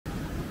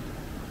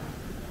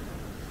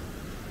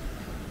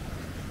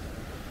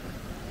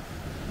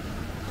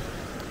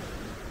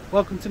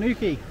Welcome to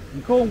Newquay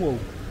in Cornwall.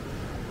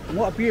 And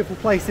what a beautiful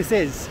place this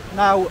is.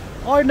 Now,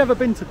 I've never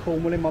been to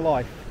Cornwall in my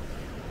life,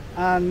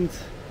 and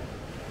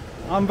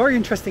I'm very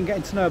interested in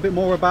getting to know a bit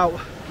more about,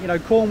 you know,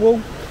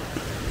 Cornwall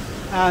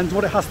and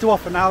what it has to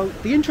offer. Now,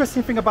 the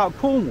interesting thing about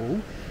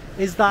Cornwall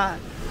is that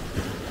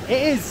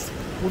it is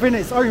within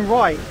its own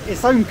right,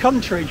 its own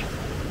country,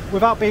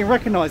 without being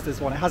recognised as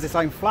one. It has its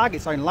own flag,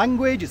 its own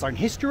language, its own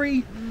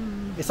history,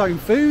 its own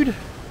food.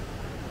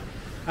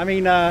 I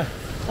mean,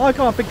 I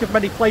can't think of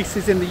many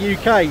places in the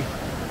UK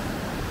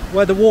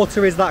where the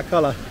water is that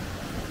colour.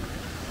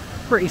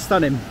 Pretty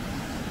stunning.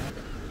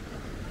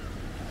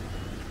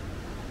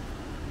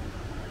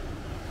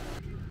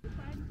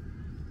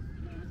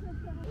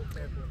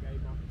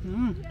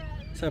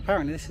 So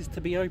apparently this is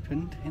to be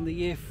opened in the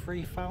year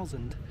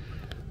 3000.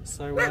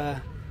 So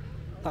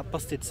that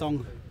busted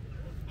song,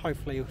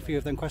 hopefully a few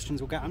of them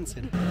questions will get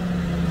answered.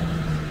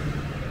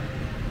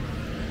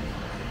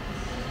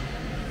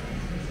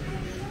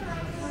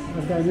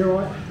 How's it going? You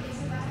alright?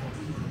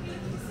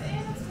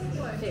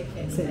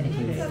 Sitting,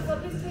 please. I've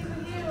got this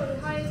table here or the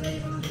highest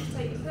table, just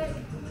take your pick.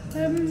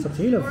 It's up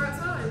to you, love. Or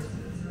outside.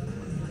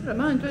 I don't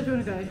mind, where do you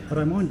want to go? I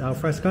don't mind, al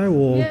fresco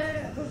or...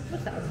 Yeah,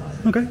 what's that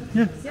outside? Okay,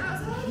 yeah. Yeah,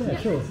 outside? Yeah,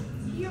 sure. Are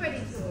you ready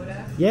to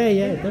order?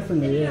 Yeah,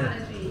 definitely, Any yeah.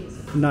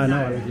 allergies? No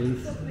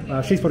allergies.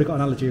 Well, she's probably got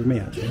an allergy with me,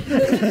 actually.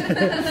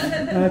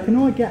 Can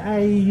I get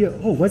a...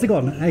 Oh, where's it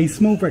gone? A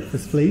small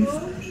breakfast, please.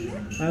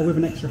 With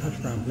an extra hash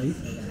brown, please.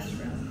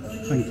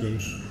 Thank you.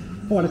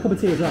 Oh, and a cup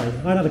of tea as well. I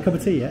haven't had a cup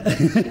of tea yet.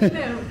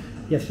 No.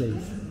 Yes, please.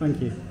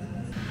 Thank you.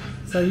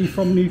 So are you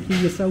from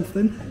Newquay yourself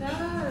then? No,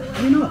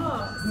 I'm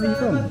not. Where are you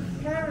from?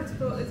 My parents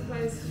bought this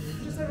place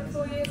just over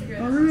 4 years ago.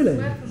 Oh, really?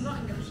 We're from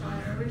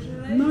Nottinghamshire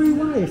originally.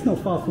 No way. It's not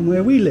far from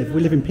where we live.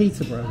 We live in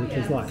Peterborough, which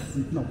is like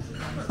not.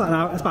 It's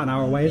about an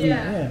hour away, isn't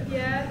it?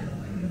 Yeah.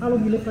 How long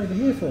have you lived over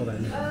here for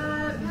then?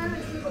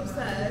 Parents live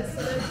upstairs,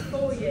 so they're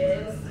 4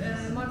 years.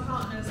 My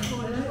partner's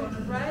Cornish born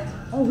and bred.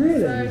 Oh,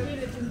 really? So he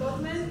lived in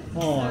Bodmin.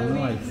 Oh, so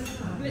nice.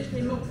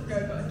 Literally months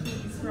ago got a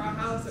keys for our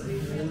house that we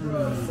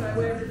brought, so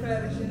we're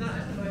refurbishing that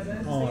at the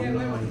moment. Oh, so yeah,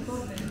 we're nice. in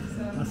Bodmin.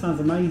 So. That sounds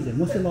amazing.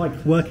 What's it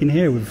like working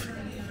here with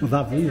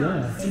that view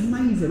there? It's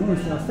amazing,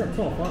 honestly. I stepped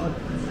off.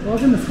 I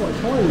was in the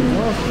Scottish Highlands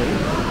last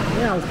week.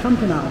 Yeah, I was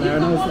camping out there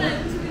and I was like,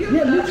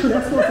 yeah, literally,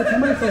 that's what I said to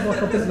mates. I was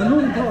like, I've been in the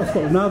northern part of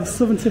Scotland, now the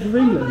southern tip of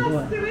England.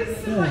 Like, there is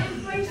some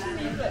inflation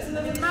leaflets and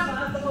there's a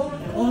map of the whole of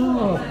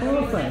Cornwall. Oh,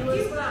 perfect.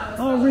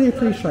 Oh, I really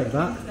appreciate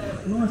that.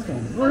 Nice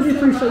one. I really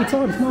appreciate your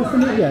time. It's nice to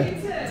meet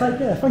you. Take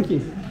care. Thank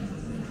you.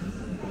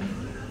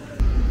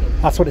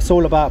 That's what it's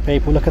all about,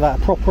 people. Look at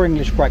that, proper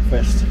English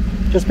breakfast.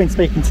 Just been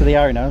speaking to the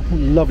owner,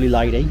 lovely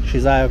lady.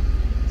 She's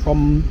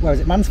from, where is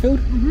it,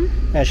 Mansfield?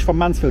 Yeah, she's from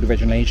Mansfield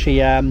originally.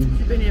 She's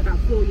been here about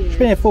 4 years. She's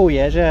been here 4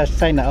 years, yeah. She's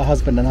saying that her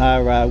husband and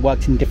her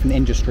worked in different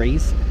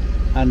industries,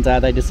 and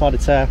they decided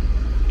to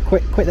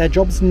quit their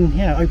jobs and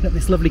open up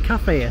this lovely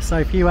cafe here. So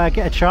if you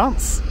get a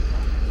chance,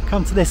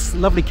 come to this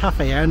lovely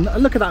cafe here and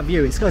look at that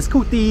view. It's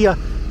called the, I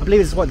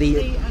believe it's what,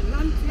 the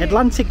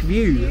Atlantic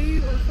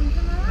View.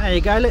 There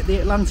you go, look, the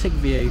Atlantic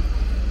View.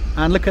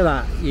 And look at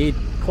that, you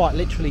quite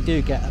literally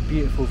do get a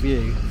beautiful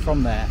view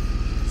from there.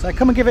 So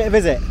come and give it a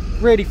visit.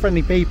 Really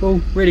friendly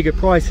people, really good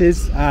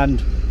prices, and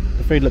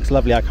the food looks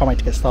lovely. I can't wait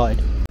to get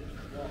started.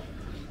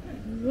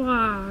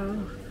 Wow,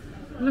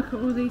 look at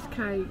all these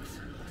cakes,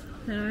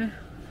 how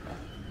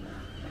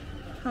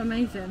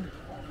amazing.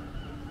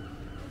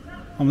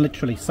 I'm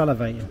literally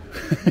salivating.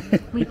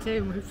 Me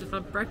too, we've just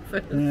had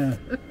breakfast. Yeah.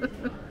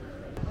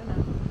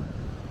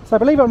 So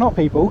believe it or not,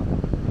 people,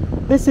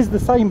 this is the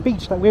same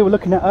beach that we were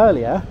looking at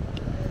earlier,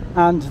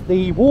 and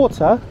the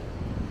water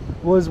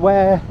was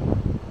where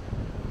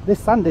this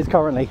sand is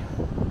currently,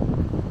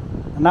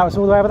 and now it's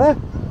all the way over there.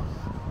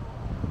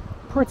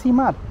 Pretty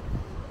mad.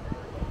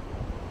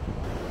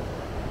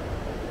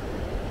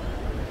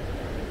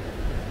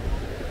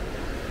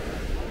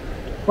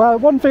 Well,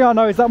 one thing I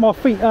know is that my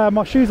feet,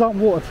 my shoes aren't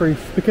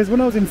waterproof, because when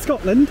I was in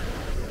Scotland,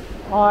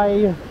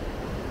 my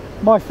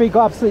feet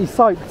got absolutely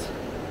soaked.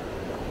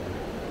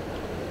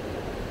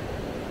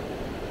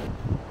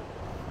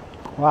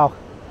 Wow,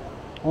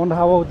 I wonder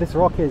how old this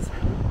rock is.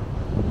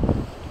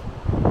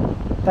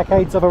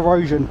 Decades of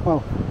erosion,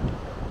 well,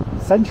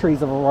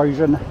 centuries of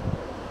erosion. I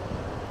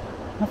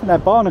think there are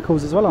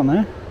barnacles as well on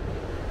there.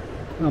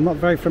 I'm not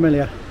very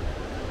familiar.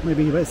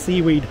 Maybe a bit of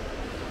seaweed.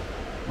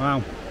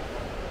 Wow.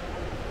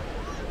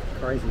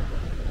 Crazy.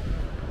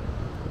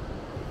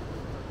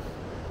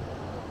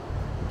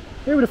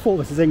 Who would have thought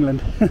this is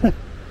England?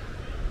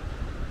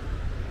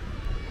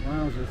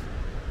 Wowzers.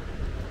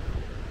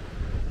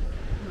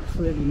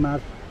 Absolutely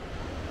mad.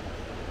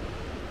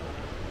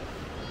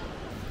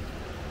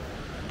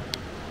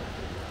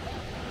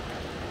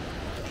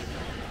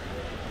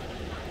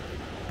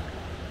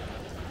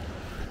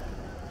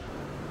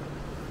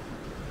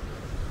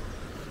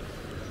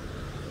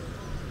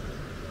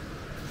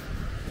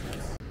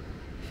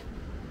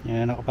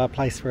 Yeah, not a bad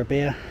place for a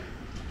beer.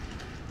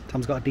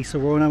 Tom's got a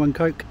diesel Rhino and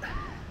Coke.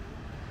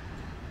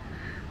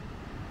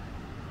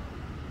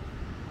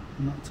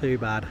 Not too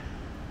bad.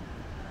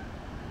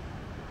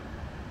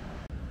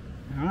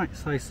 Alright,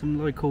 so some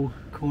local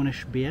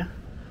Cornish beer.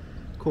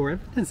 Corev.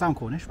 Didn't sound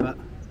Cornish, but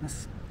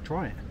let's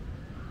try it.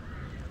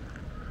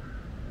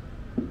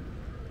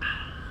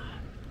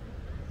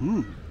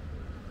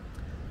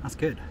 That's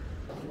good.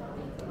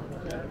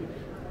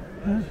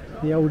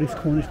 The oldest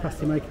Cornish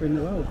pasty maker in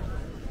the world.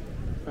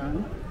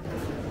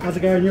 How's it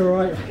going? You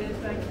alright? Good,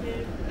 thank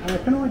you.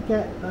 Can I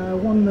get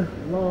one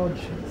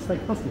large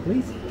steak pasty,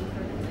 please?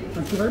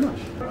 Thank you very much.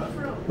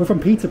 We're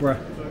from Peterborough.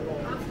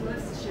 I'm from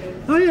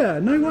Leicestershire. Oh yeah,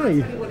 no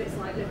way. I'll tell you what it's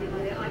like living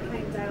there. I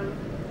came down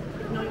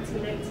in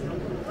 1980 on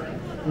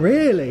Cornwall.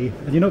 Really?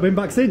 Have you not been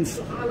back since?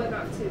 I went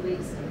back 2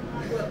 weeks.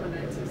 I worked my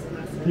notice and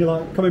that's it. You're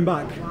like coming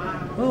back?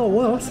 Wow. Oh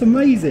wow, that's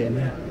amazing.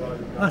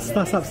 That's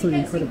absolutely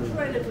incredible. It's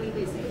incredibly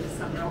busy in the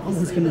summer. I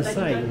was going to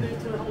say. Don't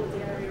move to a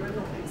holiday area and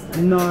not expect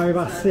No,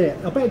 that's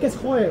it. I bet it gets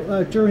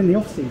quiet during the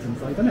off seasons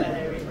though, doesn't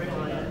it? very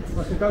quiet.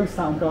 Like a ghost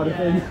town kind of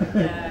thing.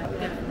 Yeah.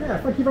 Yeah,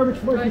 thank you very much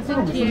for making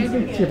time. It's you. nice to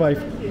speak to you both.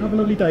 Have a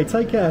lovely day.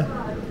 Take care.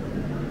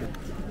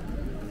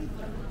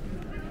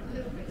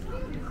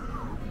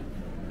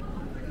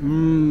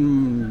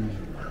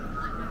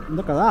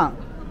 Look at that.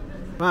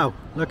 Wow,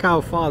 look how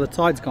far the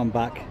tide's gone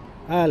back.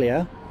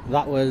 Earlier,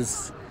 that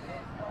was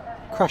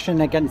crashing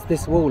against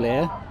this wall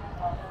here.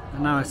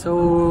 And now it's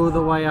all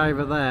the way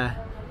over there.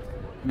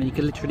 I mean, you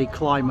can literally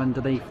climb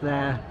underneath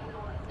there,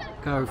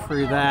 go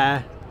through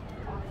there.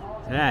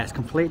 Yeah, it's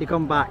completely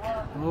gone back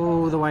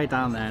all the way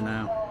down there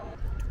now.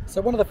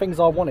 So one of the things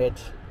I wanted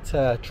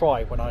to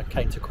try when I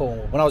came to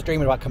Cornwall, when I was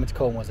dreaming about coming to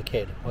Cornwall as a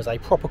kid, was a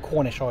proper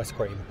Cornish ice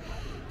cream.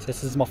 So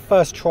this is my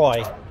first try.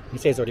 You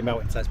see it's already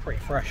melting, so it's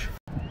pretty fresh.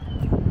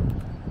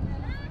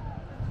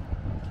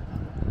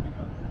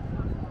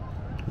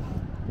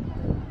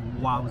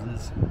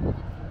 Wowzers.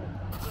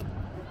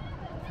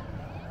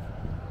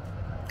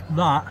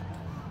 That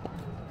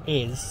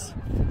is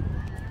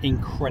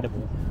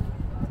incredible.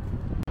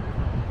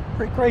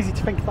 Pretty crazy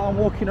to think that I'm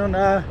walking on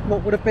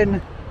what would have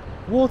been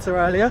water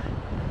earlier,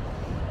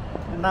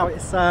 and now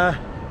it's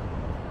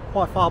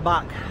quite far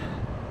back.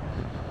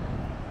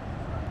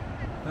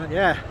 But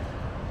yeah,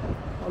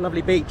 what a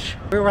lovely beach.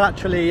 We were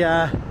actually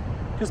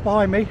just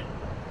behind me.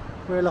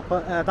 We were up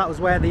at, that was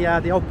where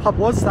the old pub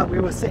was that we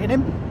were sitting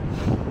in.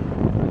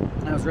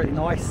 That was really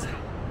nice,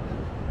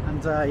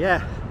 and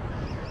yeah,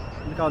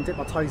 I'm gonna go and dip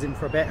my toes in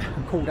for a bit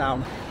and cool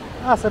down.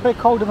 That's a bit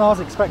colder than I was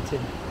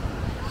expecting.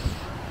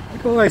 Look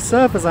at all those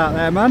surfers out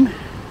there, man.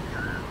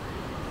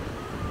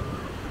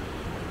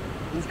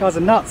 These guys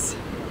are nuts.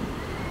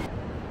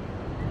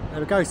 There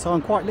we go, so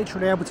I'm quite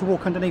literally able to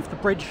walk underneath the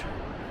bridge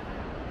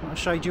that I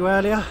showed you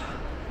earlier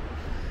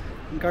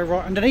and go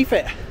right underneath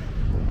it.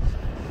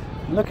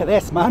 And look at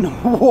this, man.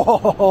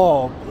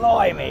 Whoa,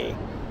 blimey.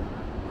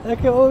 Look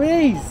at all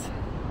these.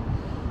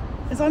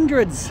 There's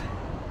hundreds.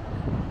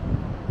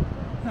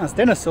 That's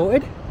dinner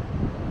sorted.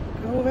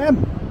 Look at all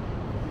them.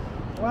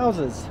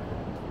 Wowzers.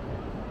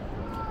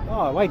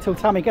 Oh, wait till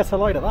Tammy gets a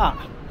load of that.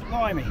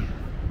 Blimey.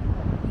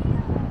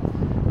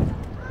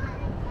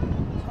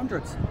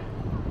 Hundreds.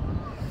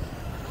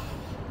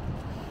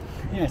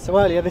 Yeah, so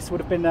earlier this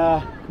would have been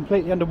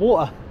completely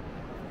underwater.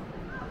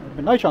 There would have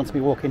been no chance of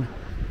me walking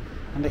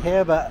under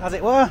here, but as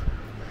it were,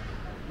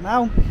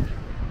 now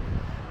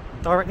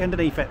directly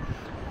underneath it.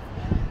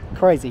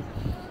 Crazy.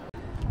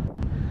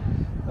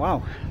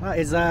 Wow, that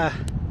is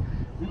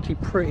actually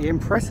pretty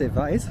impressive,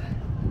 that is.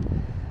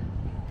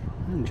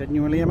 I'm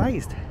genuinely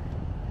amazed.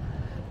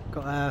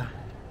 Got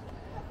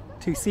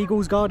 2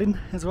 seagulls guarding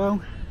as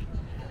well.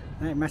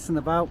 They ain't messing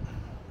about.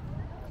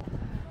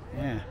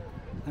 Yeah,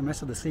 they mess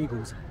with the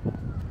seagulls.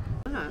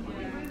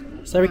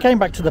 So we came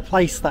back to the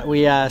place that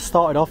we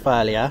started off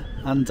earlier,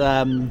 and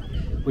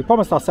we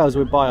promised ourselves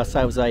we'd buy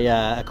ourselves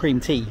a cream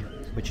tea,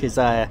 which is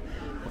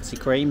obviously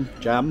cream,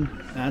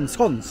 jam and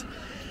scones.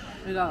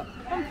 We got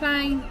one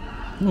plain.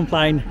 One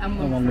plain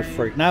and one with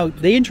fruit. Now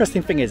the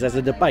interesting thing is there's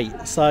a debate.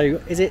 So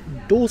is it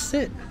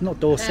Dorset? Not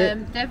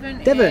Dorset.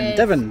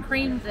 Devon.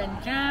 Creams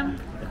and jam.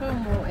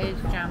 Cornwall is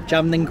jam.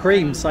 Jam then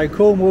cream. So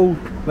Cornwall,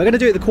 we're going to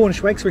do it the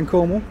Cornish way because we're in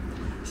Cornwall.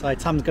 So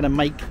Tam's going to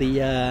make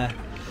the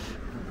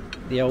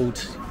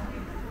old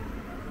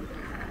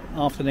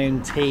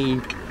afternoon tea,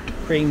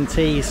 cream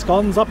tea,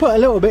 scones. I put a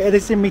little bit of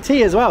this in my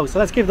tea as well, so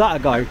let's give that a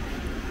go.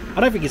 I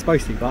don't think you're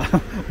supposed to, but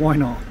why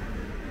not?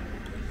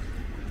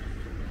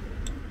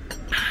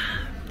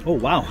 Oh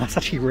wow, that's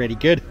actually really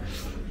good.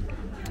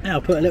 Yeah,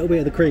 I'll put a little bit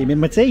of the cream in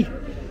my tea.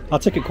 I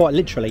took it quite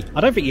literally. I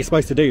don't think you're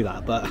supposed to do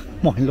that, but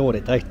my lord,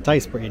 it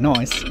tastes pretty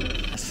nice.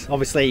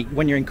 Obviously,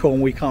 when you're in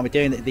Cornwall, you can't be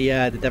doing it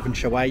the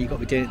Devonshire way. You've got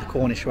to be doing it the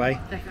Cornish way.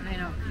 Definitely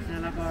not, because I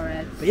love our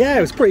heads. But yeah,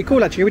 it was pretty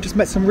cool actually. We just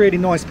met some really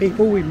nice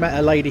people. We met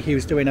a lady who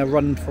was doing a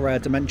run for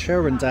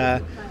dementia, and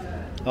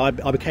I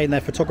became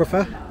their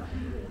photographer.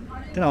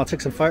 I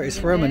took some photos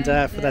for them and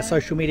for their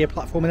social media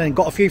platform, and then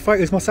got a few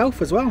photos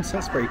myself as well. So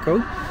that's pretty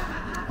cool.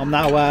 I'm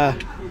now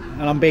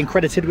and I'm being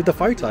credited with the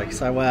photo,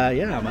 so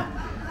yeah,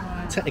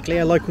 I'm technically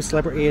a local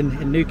celebrity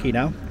in Newquay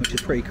now, which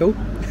is pretty cool.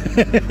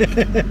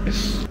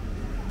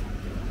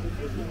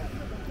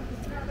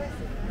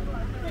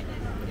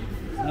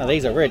 Oh,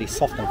 these are really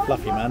soft and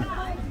fluffy, man.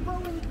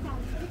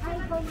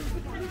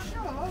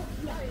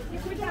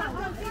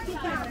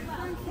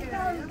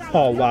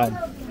 Oh wow.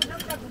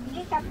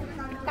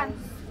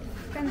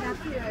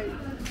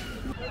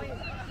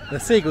 The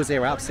seagulls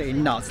here are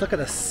absolutely nuts. Look at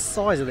the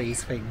size of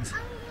these things.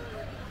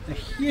 They're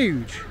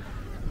huge.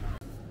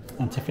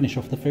 And to finish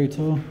off the food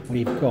tour,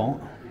 we've got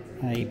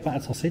a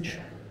batter sausage.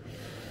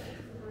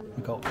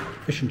 We've got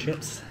fish and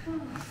chips,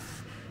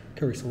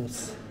 curry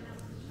sauce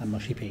and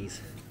mushy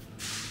peas.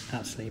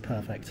 Absolutely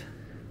perfect.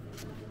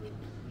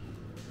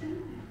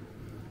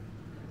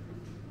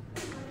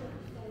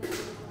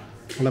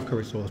 I love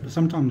curry sauce, but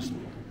sometimes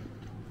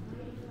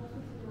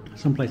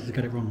some places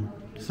get it wrong.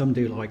 Some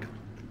do like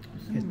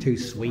it's too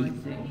sweet,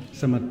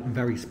 some are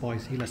very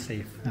spicy. Let's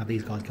see how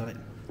these guys got it.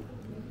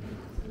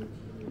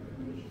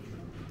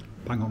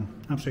 Bang on,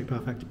 absolutely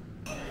perfect.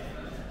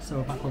 So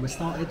we're back where we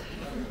started,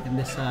 in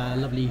this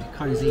lovely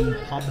cosy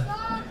pub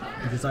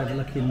which is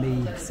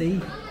overlooking the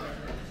sea.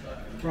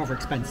 Rather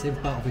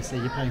expensive, but obviously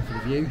you're paying for the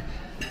view.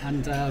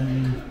 And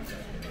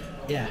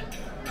yeah,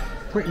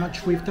 pretty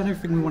much we've done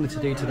everything we wanted to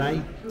do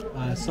today.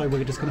 So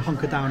we're just going to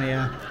hunker down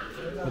here.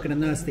 We're going to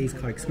nurse these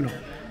cokes. We're not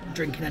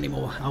drinking any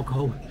more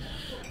alcohol.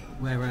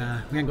 We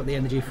ain't got the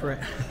energy for it.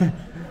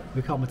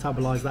 We can't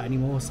metabolise that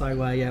anymore. So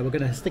yeah, we're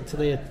going to stick to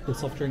the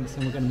soft drinks,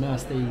 and we're going to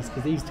nurse these,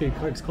 because these 2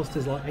 cokes cost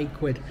us like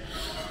 £8.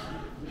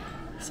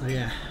 So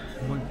yeah,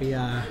 won't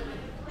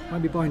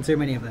be buying too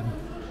many of them.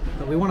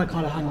 But we want to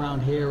kind of hang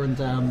around here and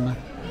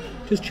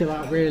just chill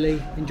out,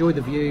 really enjoy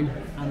the view,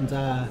 and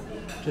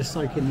just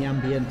soak in the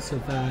ambience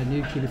of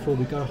Newquay before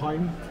we go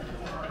home.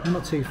 We're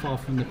not too far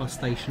from the bus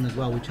station as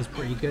well, which is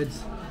pretty good.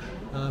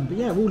 But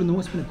yeah, all in all,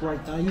 it's been a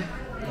great day.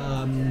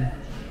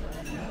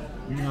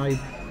 You know,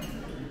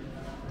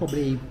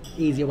 probably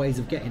easier ways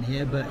of getting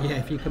here, but yeah,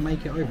 if you can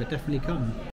make it over, definitely come.